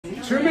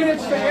2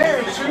 minutes to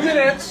air. 2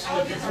 minutes.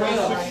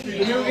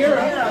 The new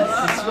era.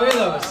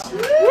 Consuelos.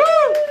 Woo!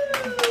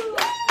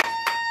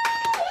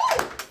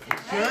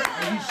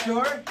 Are you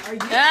sure? Are you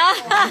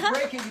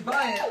break it, you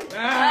buy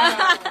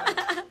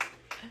it.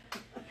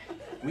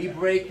 We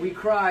break, we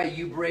cry.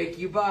 You break,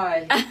 you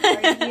buy.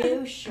 Are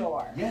you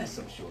sure? Yes,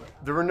 I'm sure.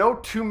 There were no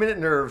 2-minute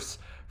nerves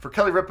for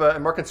Kelly Ripa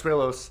and Mark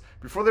Consuelos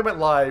before they went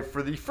live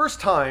for the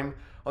first time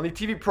on the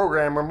TV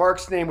program where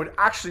Mark's name would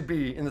actually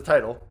be in the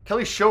title.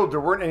 Kelly showed there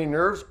weren't any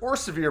nerves or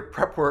severe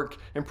prep work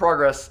in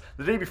progress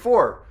the day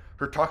before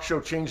her talk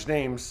show changed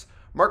names.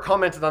 Mark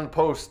commented on the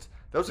post,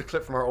 "That was a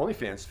clip from our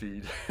OnlyFans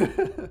feed."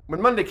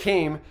 When Monday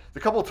came,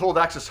 the couple told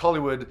Access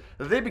Hollywood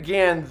that they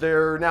began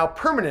their now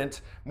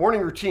permanent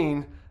morning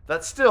routine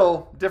that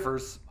still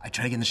differs. I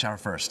try to get in the shower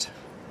first,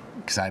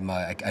 because I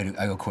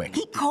go quick.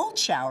 He cold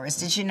showers.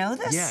 Did you know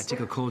this? Yeah, I take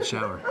a cold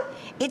shower.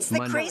 It's the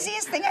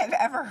craziest thing I've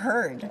ever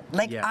heard.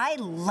 Like, yeah. I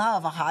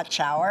love a hot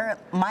shower.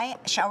 My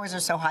showers are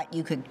so hot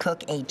you could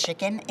cook a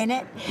chicken in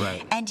it.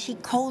 Right. And he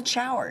cold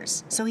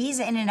showers. So he's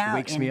in and out.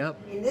 Wakes me up.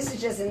 And this is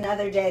just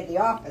another day at the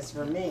office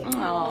for me.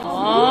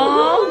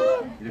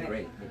 Aww. You did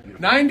great.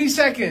 90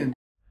 seconds.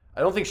 I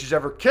don't think she's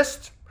ever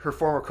kissed her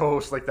former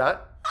co-host like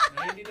that.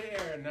 90 to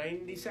air.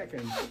 90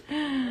 seconds.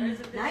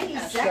 90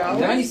 seconds.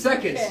 90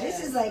 seconds. This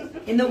is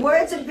like, in the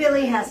words of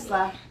Billy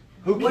Hessler.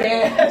 Who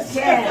cares? Who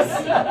cares?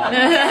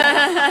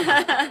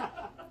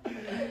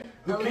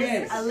 Who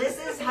cares?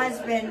 Alyssa's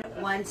husband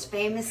once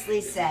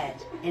famously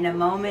said, in a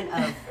moment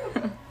of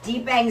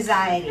deep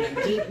anxiety and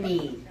deep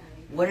need,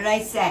 what did I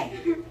say?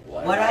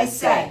 What did I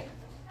say?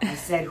 I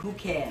said, who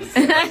cares?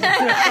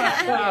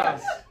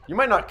 You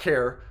might not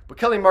care, but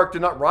Kelly and Mark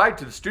did not ride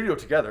to the studio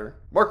together.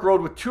 Mark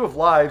rode with 2 of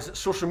Live's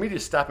social media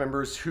staff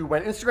members who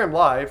went Instagram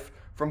Live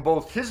from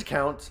both his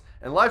account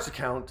and Live's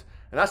account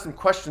and asked him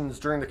questions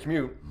during the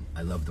commute.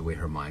 I love the way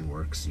her mind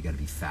works. You got to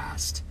be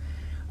fast.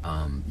 You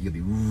got to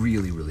be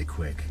really, really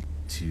quick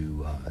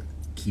to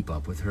keep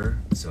up with her.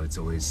 So it's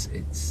always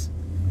it's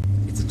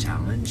a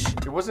challenge.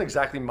 It wasn't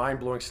exactly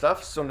mind-blowing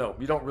stuff, so no,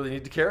 you don't really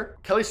need to care.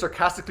 Kelly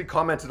sarcastically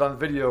commented on the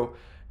video,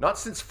 "Not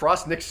since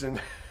Frost Nixon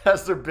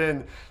has there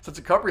been such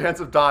a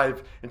comprehensive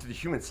dive into the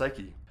human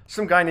psyche."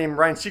 Some guy named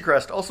Ryan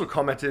Seacrest also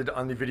commented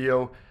on the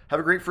video, "Have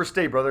a great first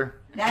day, brother."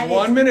 That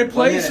 1 minute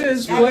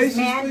places. That Places, is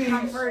man please.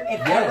 comfort if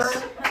Yes.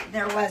 ever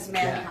there was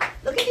man comfort.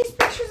 Look at these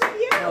pictures of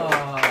you.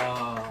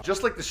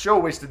 Just like the show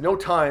wasted no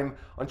time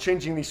on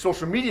changing the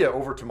social media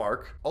over to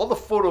Mark, all the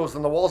photos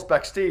on the walls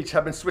backstage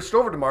have been switched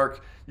over to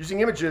Mark using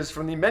images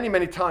from the many,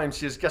 many times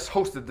he has guest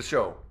hosted the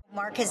show.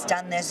 Mark has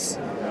done this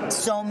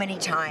so many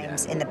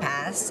times in the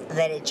past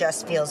that it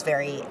just feels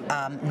very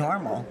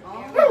normal.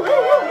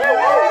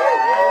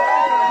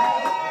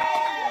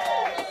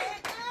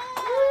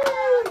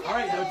 All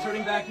right, no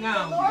turning back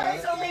now.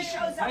 Dolores only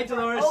shows up Hi, for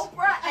Dolores.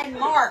 Oprah and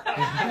Mark.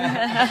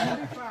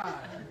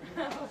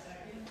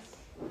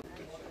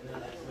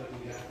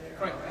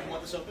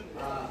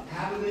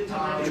 Have a good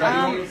time.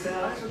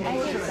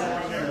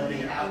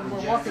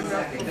 We're walking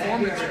that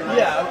performance.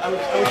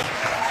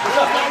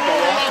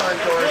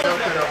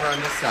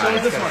 So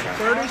this one,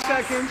 30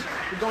 seconds.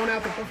 We're going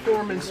out the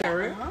performance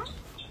area.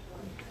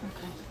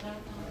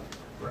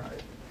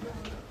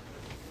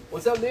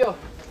 What's up, Neil?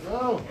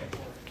 No.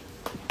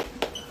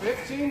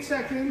 15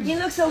 seconds. He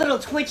looks a little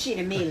twitchy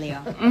to me,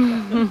 Leo.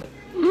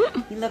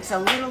 He looks a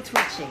little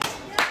twitchy.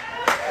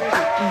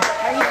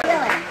 How are you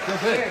feeling? Feel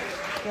good.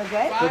 Feel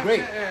good? Feel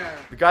great.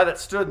 The guy that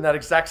stood in that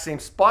exact same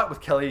spot with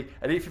Kelly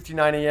at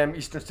 8:59 a.m.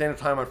 Eastern Standard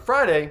Time on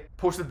Friday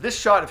posted this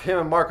shot of him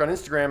and Mark on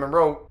Instagram and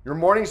wrote, "Your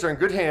mornings are in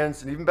good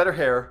hands and even better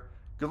hair.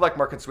 Good luck,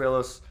 Mark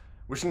Consuelos.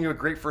 Wishing you a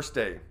great first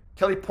day."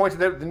 Kelly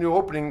pointed out the new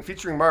opening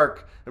featuring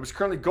Mark that was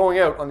currently going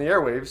out on the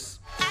airwaves.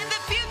 And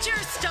the future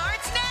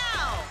starts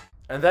now.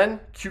 And then,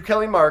 cue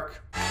Kelly and Mark.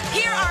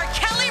 Here are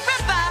Kelly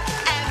Ripa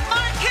and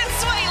Mark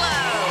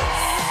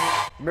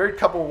Consuelos. The married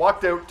couple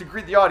walked out to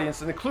greet the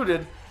audience and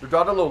included their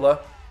daughter Lola,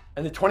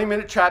 and the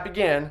 20-minute chat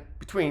began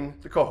between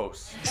the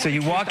co-hosts. So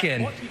you walk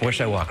in. Where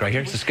should I walk? Right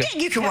here? Is this good?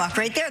 You can walk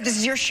right there. This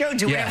is your show.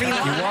 Do whatever you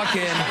want. You walk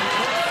in.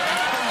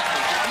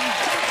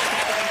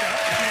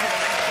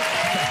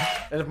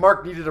 And if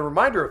Mark needed a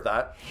reminder of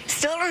that,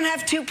 Still don't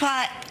have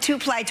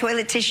two-ply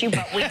toilet tissue,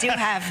 but we do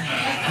have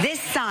this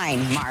sign,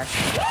 Mark.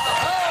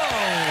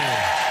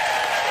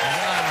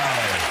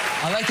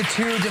 I like the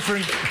 2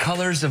 different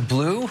colors of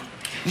blue.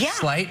 Yeah.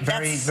 Slight,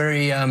 very.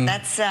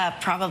 That's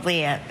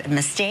probably a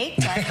mistake.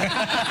 But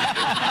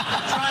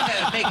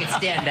Trying to make it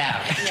stand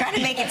out. trying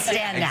to make it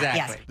stand out.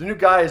 Yes. the new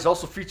guy is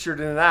also featured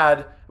in an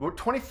ad about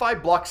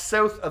 25 blocks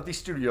south of the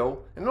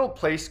studio in an old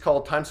place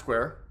called Times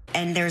Square.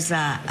 And there's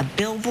a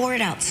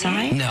billboard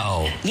outside.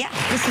 No. Yeah.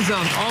 This is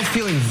all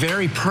feeling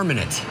very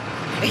permanent.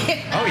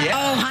 Oh, yeah.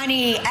 Oh,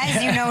 honey,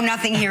 as you know,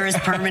 nothing here is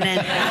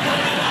permanent.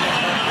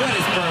 What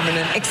is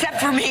permanent?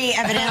 Except for me,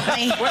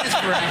 evidently. What is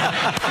permanent?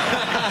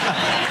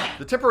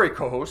 The temporary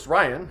co-host,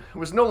 Ryan,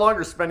 was no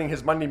longer spending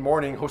his Monday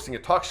morning hosting a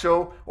talk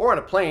show or on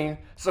a plane,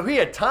 so he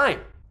had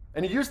time.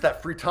 And he used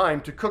that free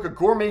time to cook a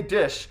gourmet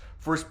dish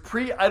for his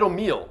pre-idol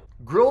meal.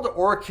 grilled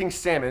Ora King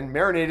salmon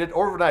marinated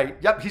overnight.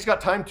 Yep, he's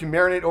got time to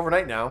marinate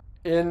overnight now.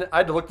 In, I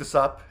had to look this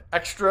up,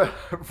 extra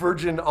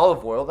virgin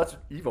olive oil, that's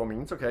what Evo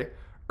means, okay,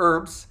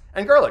 herbs,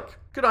 and garlic.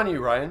 Good on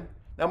you, Ryan.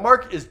 Now,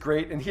 Mark is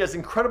great, and he has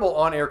incredible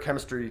on-air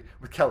chemistry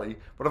with Kelly,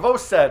 but I've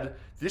always said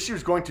the issue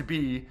is going to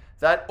be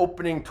that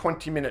opening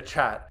 20-minute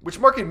chat, which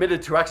Mark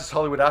admitted to Access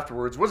Hollywood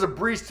afterwards was a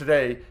breeze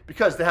today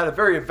because they had a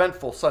very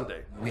eventful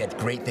Sunday. We had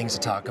great things to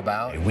talk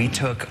about. We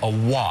took a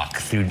walk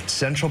through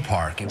Central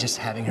Park, and just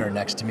having her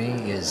next to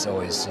me is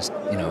always just,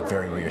 you know,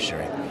 very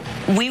reassuring.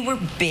 We were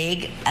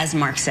big, as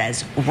Mark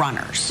says,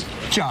 runners.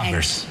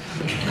 Joggers.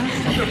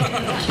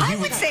 I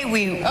would say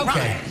we run.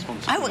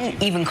 I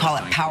wouldn't even call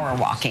it power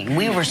walking.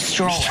 We were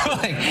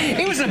strolling.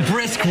 It was a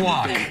brisk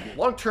walk.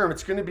 Long term,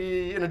 it's going to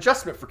be an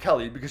adjustment for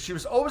Kelly because she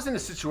was always in a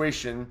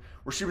situation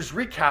where she was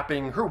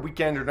recapping her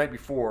weekend or night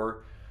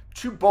before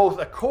to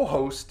both a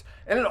co-host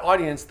and an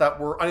audience that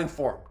were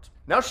uninformed.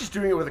 Now she's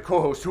doing it with a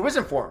co-host who is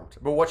informed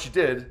about what she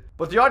did,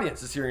 but the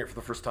audience is hearing it for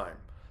the first time.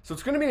 So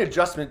it's going to be an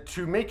adjustment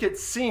to make it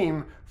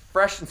seem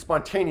fresh and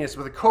spontaneous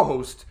with a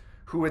co-host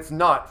who it's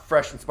not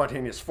fresh and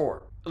spontaneous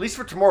for. At least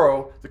for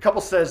tomorrow, the couple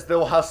says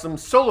they'll have some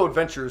solo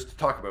adventures to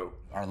talk about.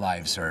 Our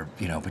lives are,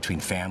 you know, between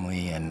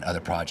family and other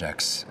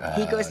projects.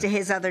 He goes to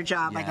his other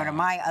job, I go to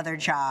my other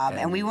job,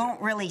 and we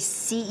won't really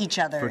see each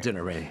other. For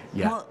dinner, Ray.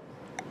 Yeah. Well,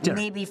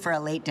 maybe for a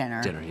late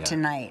dinner. Yeah.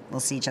 Tonight, we'll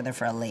see each other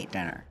for a late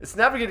dinner. It's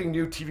navigating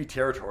new TV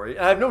territory,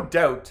 and I have no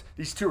doubt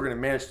these two are going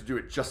to manage to do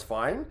it just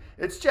fine.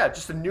 It's, yeah,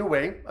 just a new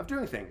way of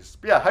doing things.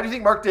 But yeah, how do you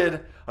think Mark did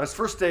on his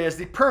first day as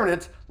the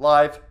permanent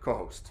live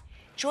co-host?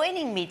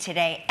 Joining me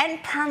today,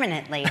 and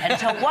permanently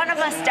until one of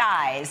us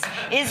dies,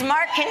 is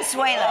Mark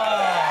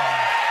Consuelos.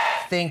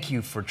 Thank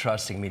you for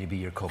trusting me to be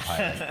your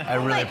co-pilot. I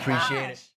really appreciate it.